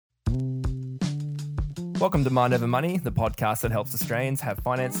Welcome to Mind Over Money, the podcast that helps Australians have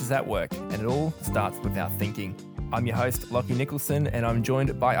finances at work, and it all starts with our thinking. I'm your host, Lockie Nicholson, and I'm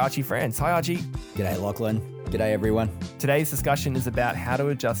joined by Archie Franz. Hi, Archie. G'day, Lachlan. G'day, everyone. Today's discussion is about how to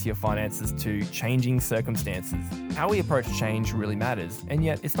adjust your finances to changing circumstances. How we approach change really matters, and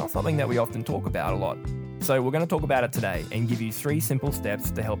yet it's not something that we often talk about a lot. So we're going to talk about it today and give you 3 simple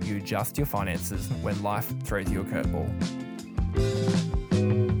steps to help you adjust your finances when life throws you a curveball.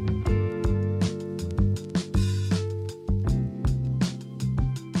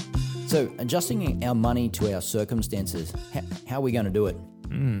 So, adjusting our money to our circumstances, how are we going to do it?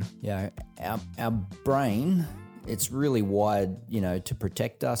 Yeah, our brain, it's really wired, to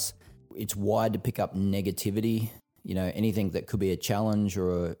protect us. It's wired to pick up negativity, anything that could be a challenge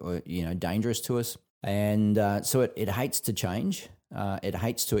or dangerous to us. And so it hates to change. It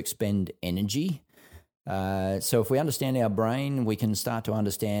hates to expend energy. So if we understand our brain, we can start to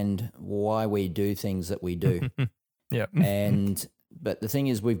understand why we do things that we do. Yeah. But the thing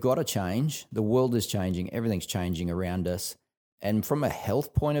is, we've got to change. The world is changing. Everything's changing around us. And from a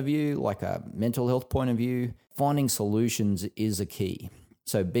health point of view, like a mental health point of view, finding solutions is a key.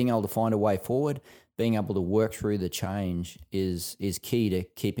 So being able to find a way forward, being able to work through the change is key to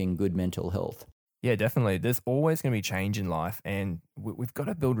keeping good mental health. Yeah, definitely. There's always going to be change in life, and we've got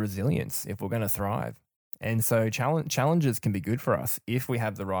to build resilience if we're going to thrive. And so challenges can be good for us if we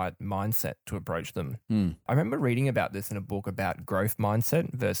have the right mindset to approach them. I remember reading about this in a book about growth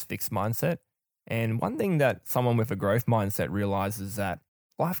mindset versus fixed mindset. And one thing that someone with a growth mindset realizes is that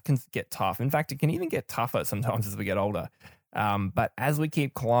life can get tough. In fact, it can even get tougher sometimes as we get older. But as we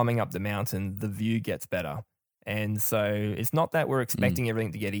keep climbing up the mountain, the view gets better. And so it's not that we're expecting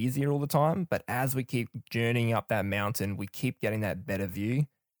everything to get easier all the time, but as we keep journeying up that mountain, we keep getting that better view.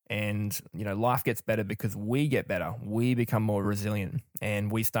 And, life gets better because we get better. We become more resilient and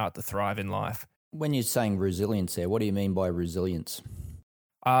we start to thrive in life. When you're saying resilience there, what do you mean by resilience?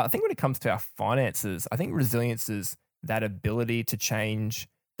 I think when it comes to our finances, I think resilience is that ability to change,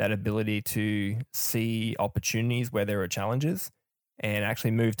 that ability to see opportunities where there are challenges and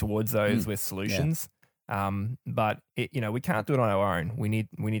actually move towards those with solutions. Yeah. But we can't do it on our own. We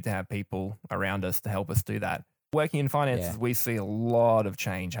need to have people around us to help us do that. Working in finances, we see a lot of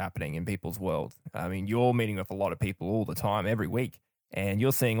change happening in people's world. I mean, you're meeting with a lot of people all the time, every week, and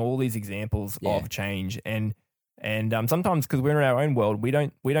you're seeing all these examples of change. And sometimes because we're in our own world, we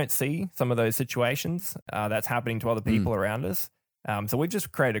don't see some of those situations that's happening to other people around us. So we've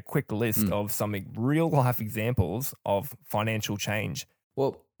just created a quick list of some real life examples of financial change.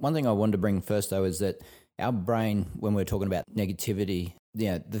 Well, one thing I wanted to bring first, though, is that our brain, when we're talking about negativity,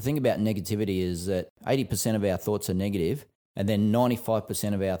 the thing about negativity is that 80% of our thoughts are negative, and then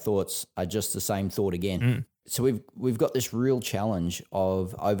 95% of our thoughts are just the same thought again. So we've got this real challenge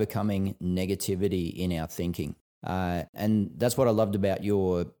of overcoming negativity in our thinking. And that's what I loved about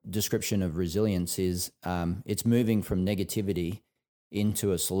your description of resilience is it's moving from negativity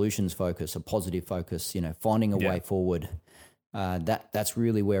into a solutions focus, a positive focus, finding a way forward. That's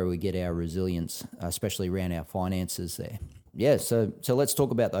really where we get our resilience, especially around our finances there. Yeah, so let's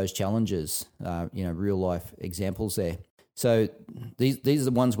talk about those challenges, real life examples there. So these are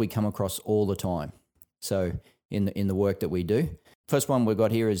the ones we come across all the time. So in the work that we do, first one we've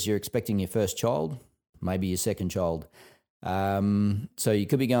got here is you're expecting your first child, maybe your second child. So you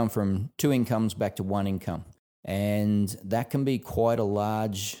could be going from 2 incomes back to 1 income, and that can be quite a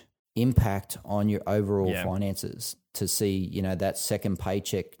large impact on your overall finances to see, that second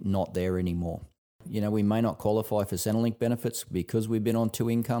paycheck not there anymore. We may not qualify for Centrelink benefits because we've been on 2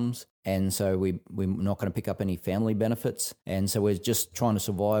 incomes, and so we're not going to pick up any family benefits. And so we're just trying to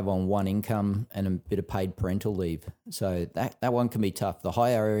survive on 1 income and a bit of paid parental leave. So that one can be tough. The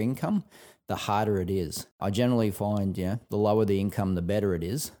higher our income, the harder it is. I generally find, the lower the income, the better it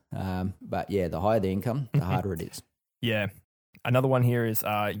is. But the higher the income, the harder it is. Yeah. Another one here is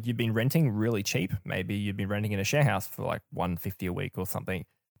you've been renting really cheap. Maybe you've been renting in a share house for like $150 a week or something.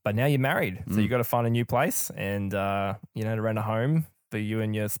 But now you're married, so you've got to find a new place and, to rent a home for you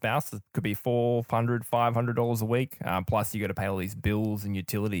and your spouse. It could be $400, $500 a week. Plus you got to pay all these bills and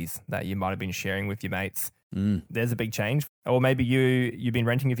utilities that you might have been sharing with your mates. There's a big change. Or maybe you've been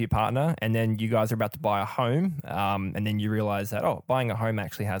renting with your partner and then you guys are about to buy a home and then you realize that, buying a home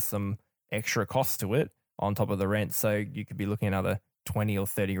actually has some extra costs to it on top of the rent. So you could be looking at another 20 or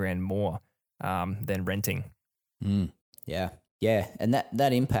 30 grand more than renting. Yeah, and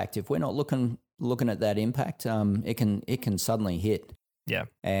that impact, if we're not looking at that impact, it can suddenly hit. Yeah.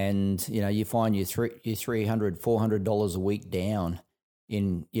 And you find you're $300, $400 a week down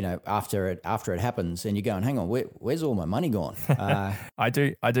in, after it happens, and you're going, hang on, where's all my money gone? I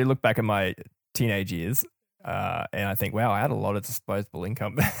do look back at my teenage years. And I think, wow, I had a lot of disposable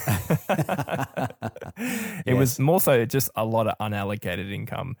income. It was more so just a lot of unallocated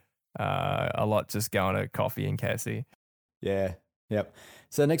income, a lot just going to coffee and KFC. Yeah. Yep.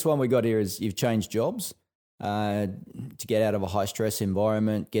 So the next one we got here is you've changed jobs to get out of a high stress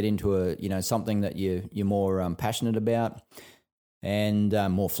environment, get into something that you're more passionate about and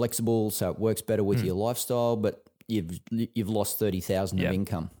more flexible, so it works better with your lifestyle. But you've lost 30,000 of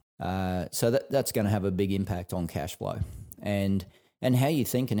income. So that's going to have a big impact on cash flow and how you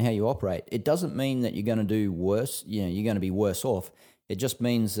think and how you operate. It doesn't mean that you're going to do worse. You're going to be worse off. It just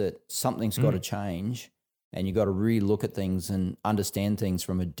means that something's got to change, and you've got to re-look at things and understand things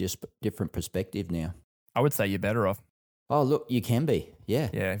from a different perspective now. I would say you're better off. Oh, look, you can be. Yeah.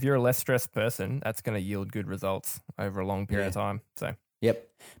 Yeah. If you're a less stressed person, that's going to yield good results over a long period of time. So. Yep.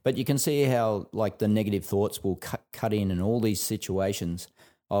 But you can see how like the negative thoughts will cut in all these situations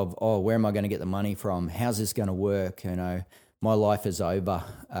of, oh, where am I going to get the money from? How's this going to work? My life is over.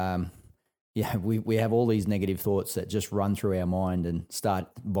 We have all these negative thoughts that just run through our mind and start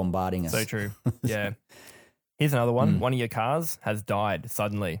bombarding us. So true. Yeah. Here's another one. One of your cars has died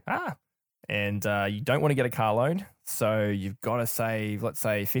suddenly. And you don't want to get a car loan. So you've got to save, let's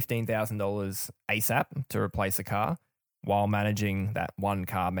say, $15,000 ASAP to replace a car while managing that one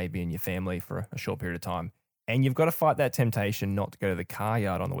car maybe in your family for a short period of time. And you've got to fight that temptation not to go to the car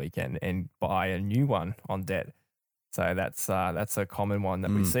yard on the weekend and buy a new one on debt. So that's a common one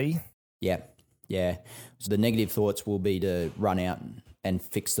that we see. Yeah. So the negative thoughts will be to run out and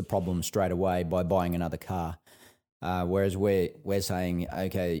fix the problem straight away by buying another car. Whereas we're saying,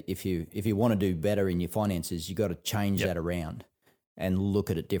 okay, if you want to do better in your finances, you got to change that around and look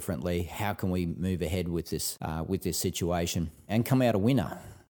at it differently. How can we move ahead with this situation and come out a winner?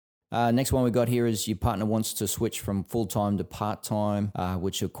 Next one we got here is your partner wants to switch from full-time to part-time,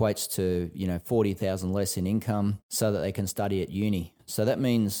 which equates to 40,000 less in income so that they can study at uni. So that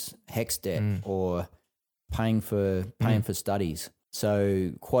means HECS debt or paying for studies.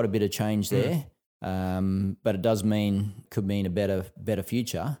 So quite a bit of change there. But it could mean a better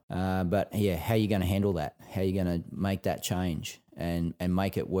future. But yeah, how are you going to handle that? How are you going to make that change and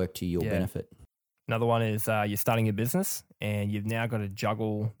make it work to your benefit? Another one is you're starting a business and you've now got to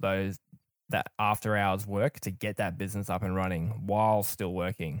juggle that after hours work to get that business up and running while still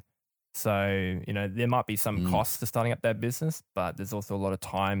working. So, there might be some costs to starting up that business, but there's also a lot of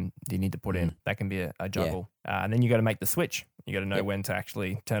time you need to put in. That can be a juggle. Yeah. And then you got to make the switch. You got to know when to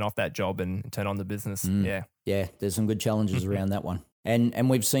actually turn off that job and turn on the business. Yeah, there's some good challenges around that one. And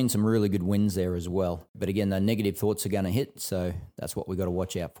we've seen some really good wins there as well. But again, the negative thoughts are going to hit, so that's what we've got to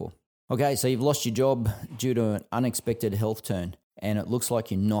watch out for. Okay, so you've lost your job due to an unexpected health turn, and it looks like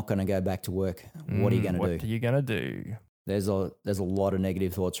you're not going to go back to work. What are you going to do? What are you going to do? There's a lot of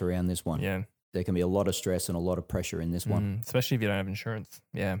negative thoughts around this one. Yeah. There can be a lot of stress and a lot of pressure in this one. Especially if you don't have insurance.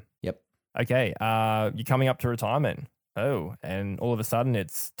 Yeah. Yep. Okay, you're coming up to retirement. Oh, and all of a sudden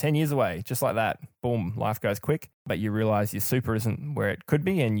it's 10 years away, just like that. Boom, life goes quick, but you realize your super isn't where it could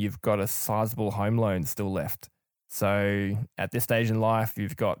be and you've got a sizable home loan still left. So at this stage in life,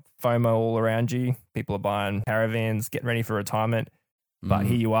 you've got FOMO all around you. People are buying caravans, getting ready for retirement. But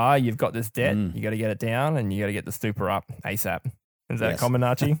here you are, you've got this debt, you got to get it down and you got to get the super up ASAP. Is that common,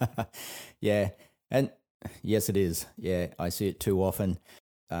 Archie? Yeah, and yes, it is. Yeah, I see it too often.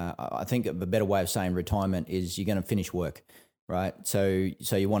 I think a better way of saying retirement is you're going to finish work, right? So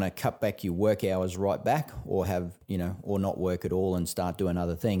you want to cut back your work hours right back or or not work at all and start doing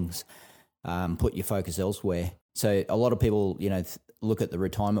other things, put your focus elsewhere. So a lot of people, look at the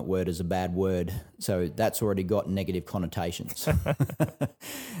retirement word as a bad word. So that's already got negative connotations.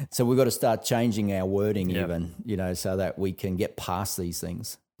 So we've got to start changing our wording even, so that we can get past these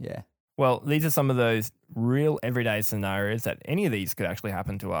things. Yeah. Well, these are some of those real everyday scenarios that any of these could actually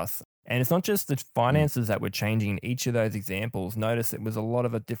happen to us. And it's not just the finances that were changing in each of those examples. Notice it was a lot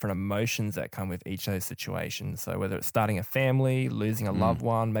of different emotions that come with each of those situations. So whether it's starting a family, losing a loved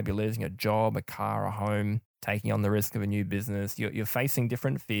one, maybe losing a job, a car, a home, taking on the risk of a new business, you're facing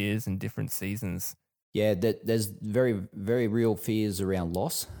different fears in different seasons. Yeah, there's very, very real fears around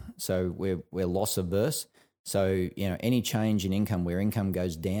loss. So we're loss averse. So, any change in income where income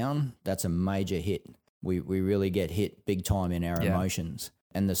goes down, that's a major hit. We really get hit big time in our emotions.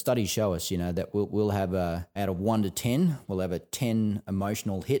 And the studies show us, that we'll have out of 1 to 10, we'll have a 10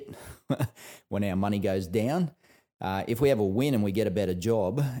 emotional hit when our money goes down. If we have a win and we get a better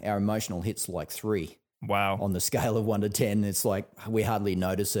job, our emotional hit's like 3. Wow. On the scale of 1 to 10, it's like we hardly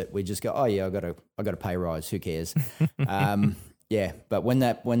notice it. We just go, oh yeah, I got a pay rise. Who cares? Yeah, but when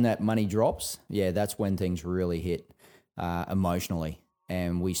that money drops, that's when things really hit emotionally,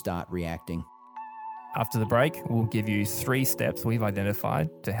 and we start reacting. After the break, we'll give you 3 steps we've identified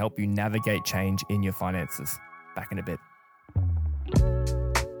to help you navigate change in your finances. Back in a bit.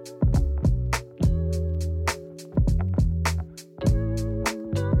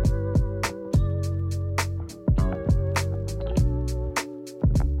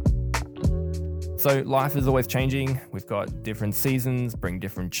 So life is always changing. We've got different seasons, bring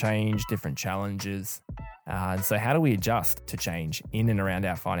different change, different challenges. And so how do we adjust to change in and around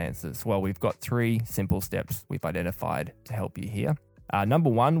our finances? Well, we've got 3 simple steps we've identified to help you here. Number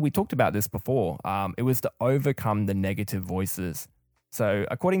 1, we talked about this before. It was to overcome the negative voices. So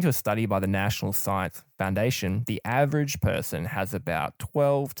according to a study by the National Science Foundation, the average person has about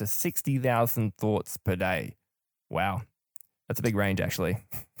 12 to 60,000 thoughts per day. Wow. That's a big range, actually.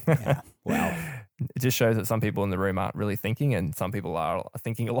 Yeah. Wow. It just shows that some people in the room aren't really thinking and some people are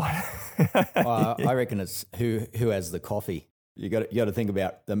thinking a lot. I reckon it's who has the coffee. You got to think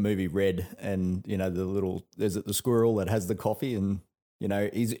about the movie Red, and there's the squirrel that has the coffee, and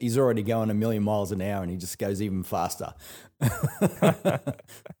he's already going a million miles an hour and he just goes even faster.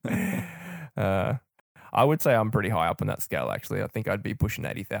 I would say I'm pretty high up on that scale, actually. I think I'd be pushing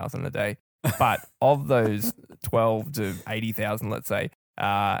 80,000 a day. But of those 12 to 80,000, let's say,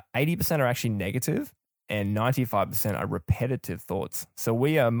 80% are actually negative and 95% are repetitive thoughts. So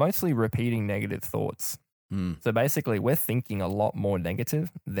we are mostly repeating negative thoughts. So basically, we're thinking a lot more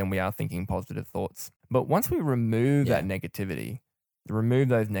negative than we are thinking positive thoughts. But once we remove that negativity, remove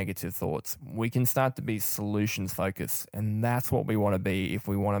those negative thoughts, we can start to be solutions focused. And that's what we want to be if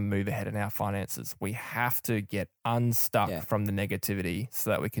we want to move ahead in our finances. We have to get unstuck from the negativity so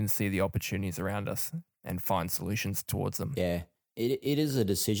that we can see the opportunities around us and find solutions towards them. Yeah, it is a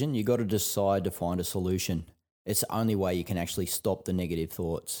decision. You got to decide to find a solution. It's the only way you can actually stop the negative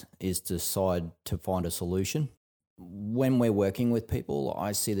thoughts is decide to find a solution. When we're working with people,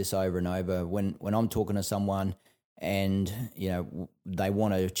 I see this over and over. When I'm talking to someone and, they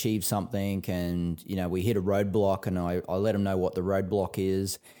want to achieve something and, we hit a roadblock and I let them know what the roadblock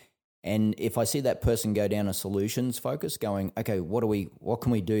is. And if I see that person go down a solutions focus going, okay, what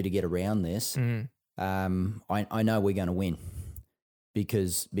can we do to get around this? I know we're going to win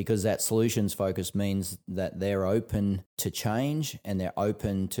because that solutions focus means that they're open to change and they're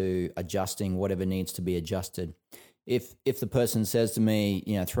open to adjusting whatever needs to be adjusted. If the person says to me,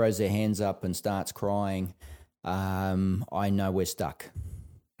 throws their hands up and starts crying, I know we're stuck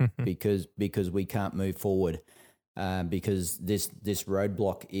because we can't move forward because this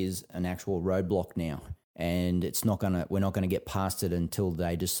roadblock is an actual roadblock now, and we're not gonna get past it until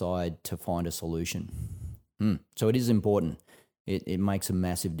they decide to find a solution. So it is important. It makes a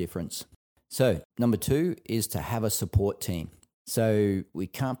massive difference. So number 2 is to have a support team. So we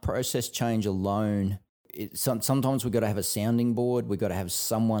can't process change alone. Sometimes we've got to have a sounding board. We've got to have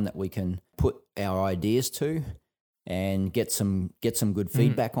someone that we can put our ideas to and get some good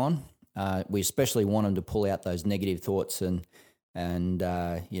feedback on. We especially want them to pull out those negative thoughts and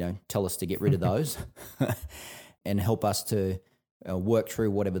tell us to get rid of those and help us to work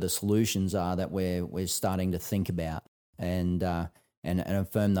through whatever the solutions are that we're starting to think about and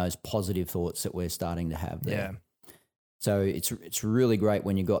affirm those positive thoughts that we're starting to have there. Yeah. So it's really great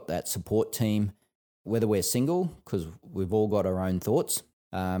when you got that support team, whether we're single because we've all got our own thoughts,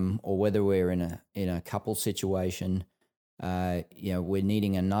 or whether we're in a couple situation, we're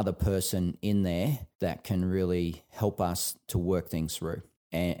needing another person in there that can really help us to work things through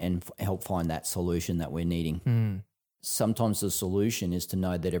and help find that solution that we're needing. Sometimes the solution is to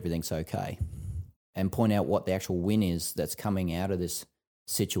know that everything's okay and point out what the actual win is that's coming out of this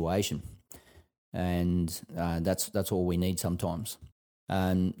situation. And that's all we need sometimes.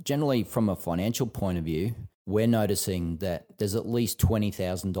 Generally, from a financial point of view, we're noticing that there's at least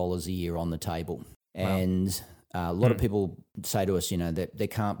 $20,000 a year on the table. Wow. And a lot of people say to us, that there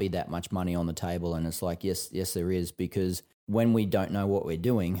can't be that much money on the table. And it's like, yes, there is, because when we don't know what we're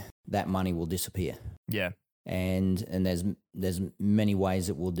doing, that money will disappear. Yeah. And there's many ways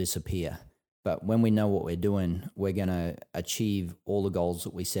it will disappear. But when we know what we're doing, we're going to achieve all the goals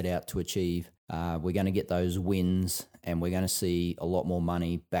that we set out to achieve. We're going to get those wins and we're going to see a lot more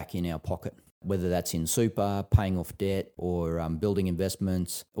money back in our pocket, whether that's in super, paying off debt, or building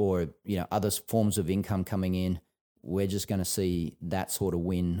investments, or other forms of income coming in. We're just going to see that sort of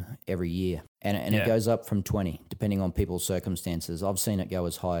win every year. And it goes up from 20, depending on people's circumstances. I've seen it go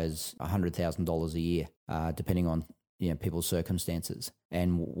as high as $100,000 a year, depending on people's circumstances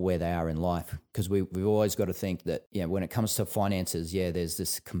and where they are in life. Because we've always got to think that when it comes to finances, there's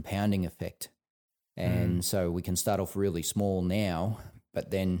this compounding effect. And so we can start off really small now,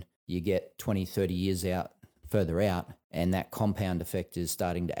 but then you get 20, 30 years out further out, and that compound effect is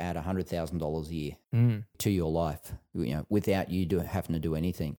starting to add $100,000 a year Mm. to your life, without you having to do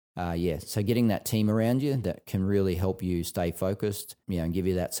anything. So getting that team around you that can really help you stay focused, and give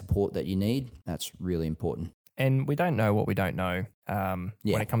you that support that you need, that's really important. And we don't know what we don't know. Yeah.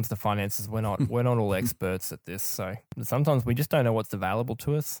 When it comes to finances, we're not all experts at this. So sometimes we just don't know what's available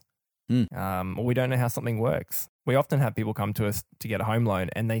to us, or we don't know how something works. We often have people come to us to get a home loan,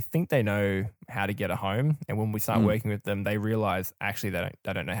 and they think they know how to get a home. And when we start working with them, they realize actually they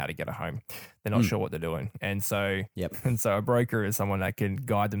don't know how to get a home. They're not sure what they're doing, and so a broker is someone that can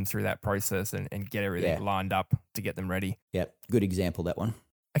guide them through that process and get everything lined up to get them ready. Yep, good example, that one.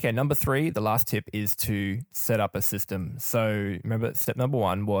 Okay, number 3, the last tip is to set up a system. So remember, step number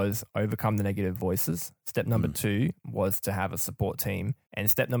 1 was overcome the negative voices. Step number 2 was to have a support team. And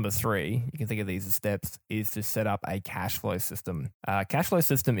step number 3, you can think of these as steps, is to set up a cash flow system. Cash flow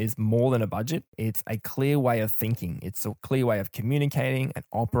system is more than a budget. It's a clear way of thinking. It's a clear way of communicating and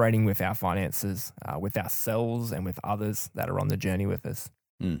operating with our finances, with ourselves and with others that are on the journey with us.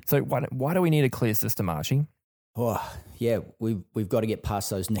 So why do we need a clear system, Archie? Oh, yeah, we've got to get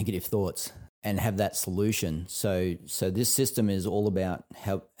past those negative thoughts and have that solution. So this system is all about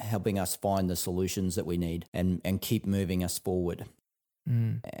helping us find the solutions that we need and keep moving us forward.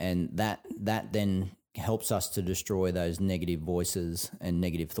 And that then helps us to destroy those negative voices and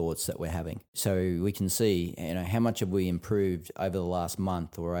negative thoughts that we're having. So we can see, how much have we improved over the last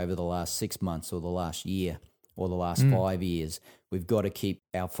month or over the last 6 months or the last year or the last 5 years. We've got to keep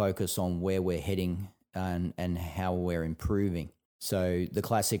our focus on where we're heading and how we're improving. So the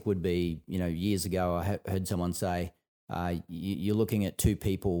classic would be, years ago I heard someone say, you're looking at two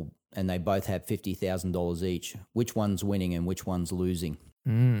people and they both have $50,000 each. Which one's winning and which one's losing?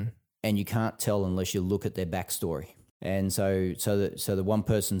 And you can't tell unless you look at their backstory. And so the one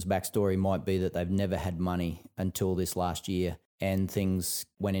person's backstory might be that they've never had money until this last year, and things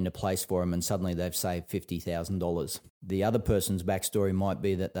went into place for them and suddenly they've saved $50,000. The other person's backstory might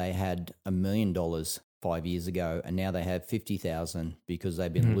be that they had $1 million 5 years ago and now they have $50,000 because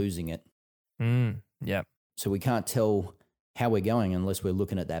they've been losing it. Yep. So we can't tell how we're going unless we're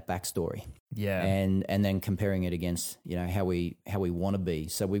looking at that backstory. Yeah. And then comparing it against, how we want to be.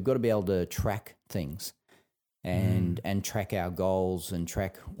 So we've got to be able to track things and track our goals and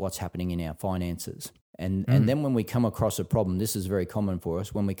track what's happening in our finances. And then when we come across a problem, this is very common for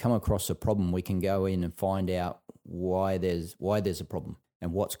us. When we come across a problem, we can go in and find out why there's a problem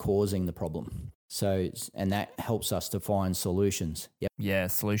and what's causing the problem. So, and that helps us to find solutions. Yep. Yeah,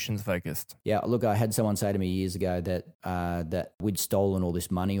 solutions focused. Yeah, look, I had someone say to me years ago that we'd stolen all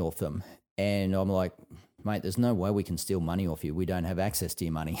this money off them. And I'm like, mate, there's no way we can steal money off you. We don't have access to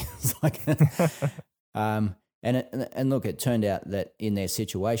your money. It's like, And look, it turned out that in their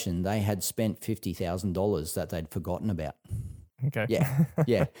situation, they had spent $50,000 that they'd forgotten about. Okay.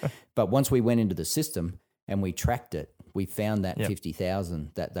 Yeah. But once we went into the system and we tracked it, we found that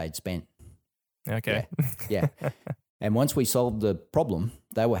 $50,000 that they'd spent. Okay. Yeah. And once we solved the problem,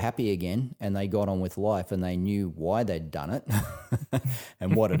 they were happy again and they got on with life and they knew why they'd done it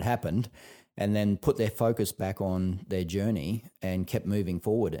and what had happened, and then put their focus back on their journey and kept moving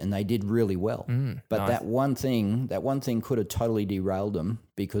forward. And they did really well. But nice. that one thing could have totally derailed them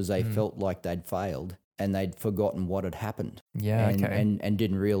because they felt like they'd failed and they'd forgotten what had happened. Yeah. And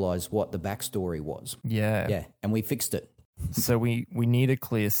didn't realize what the backstory was. Yeah. Yeah. And we fixed it. So we need a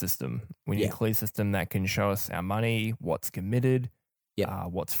clear system. We need a clear system that can show us our money, what's committed,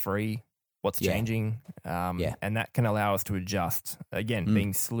 what's free, what's changing, and that can allow us to adjust. Again,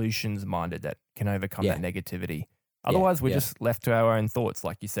 being solutions minded, that can overcome that negativity. Otherwise, we're just left to our own thoughts,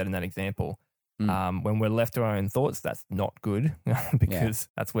 like you said in that example. When we're left to our own thoughts, that's not good because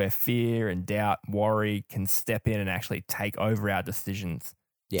that's where fear and doubt, worry can step in and actually take over our decisions,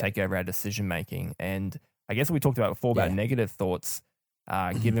 take over our decision making. And I guess we talked about before about negative thoughts,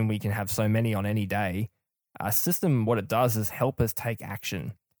 given we can have so many on any day. A system, what it does is help us take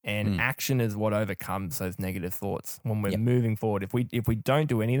action. And action is what overcomes those negative thoughts. When we're moving forward, if we don't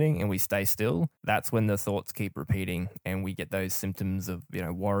do anything and we stay still, that's when the thoughts keep repeating and we get those symptoms of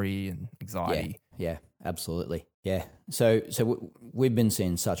worry and anxiety. Yeah, absolutely. Yeah. So we've been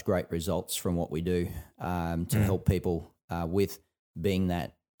seeing such great results from what we do to help people with being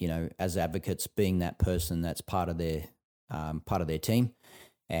that, as advocates, being that person that's part of their team,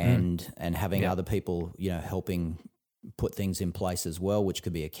 and having other people helping put things in place as well, which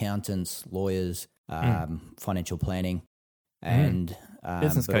could be accountants, lawyers, financial planning, and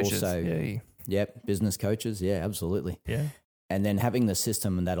business coaches. Also, business coaches. Yeah, absolutely. Yeah. And then having the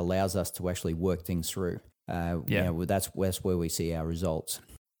system that allows us to actually work things through. That's where we see our results.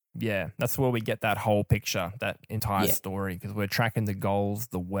 Yeah, that's where we get that whole picture, that entire story, because we're tracking the goals,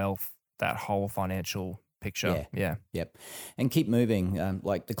 the wealth, that whole financial picture. Yeah. Yep. And keep moving.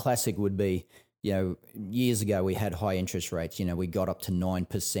 Like the classic would be, years ago we had high interest rates. We got up to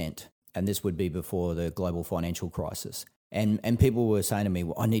 9%, and this would be before the global financial crisis. And people were saying to me,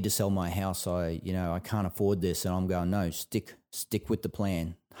 well, I need to sell my house. I can't afford this. And I'm going, no, stick with the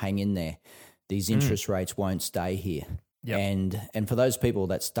plan. Hang in there. These interest rates won't stay here. Yep. And for those people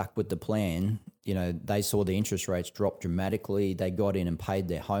that stuck with the plan, they saw the interest rates drop dramatically. They got in and paid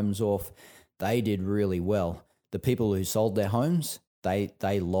their homes off. They did really well. The people who sold their homes,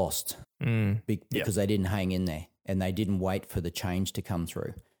 they lost because they didn't hang in there and they didn't wait for the change to come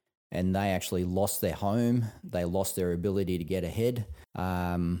through. And they actually lost their home. They lost their ability to get ahead.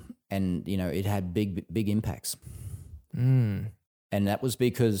 And it had big impacts. And that was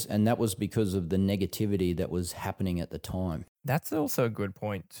because of the negativity that was happening at the time. That's also a good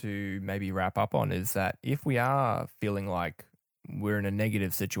point to maybe wrap up on, is that if we are feeling like we're in a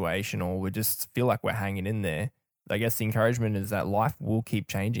negative situation or we just feel like we're hanging in there, I guess the encouragement is that life will keep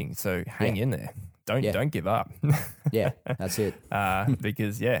changing. So hang in there. Don't give up. Yeah, that's it.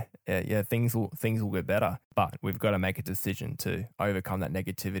 Because things will get better, but we've got to make a decision to overcome that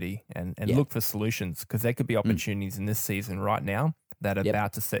negativity and look for solutions, because there could be opportunities in this season right now that are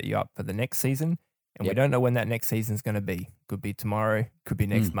about to set you up for the next season, and we don't know when that next season is going to be. Could be tomorrow, could be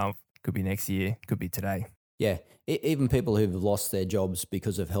next month, could be next year, could be today. Yeah, even people who've lost their jobs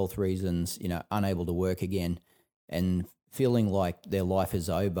because of health reasons, unable to work again, and feeling like their life is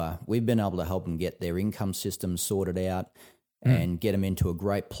over, we've been able to help them get their income system sorted out and get them into a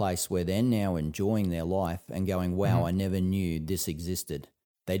great place where they're now enjoying their life and going, wow, I never knew this existed.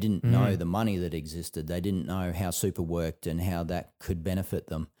 They didn't know the money that existed. They didn't know how super worked and how that could benefit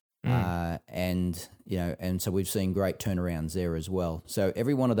them. And so we've seen great turnarounds there as well. So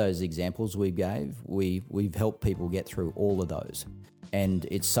every one of those examples we've helped people get through all of those. And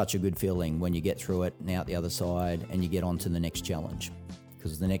it's such a good feeling when you get through it and out the other side and you get on to the next challenge,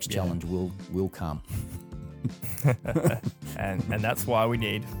 because the next challenge will come. and that's why we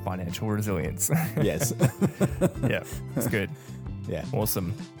need financial resilience. Yes. Yeah, it's good. Yeah.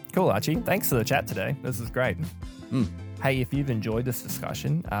 Awesome. Cool, Archie. Thanks for the chat today. This is great. Hey, if you've enjoyed this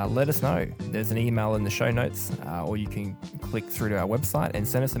discussion, let us know. There's an email in the show notes, or you can click through to our website and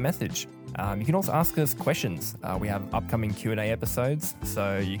send us a message. You can also ask us questions. We have upcoming Q&A episodes,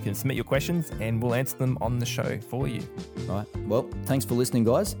 so you can submit your questions and we'll answer them on the show for you. All right. Well, thanks for listening,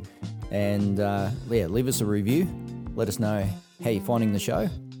 guys. And leave us a review. Let us know how you're finding the show,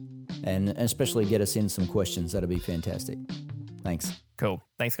 and especially get us in some questions. That'd be fantastic. Thanks. Cool.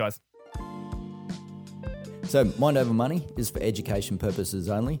 Thanks, guys. So, Mind Over Money is for education purposes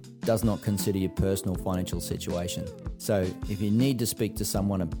only, does not consider your personal financial situation. So, if you need to speak to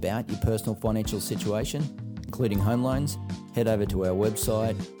someone about your personal financial situation, including home loans, head over to our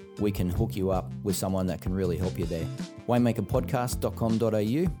website. We can hook you up with someone that can really help you there.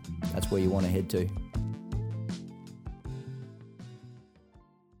 Winemakerpodcast.com.au, that's where you want to head to.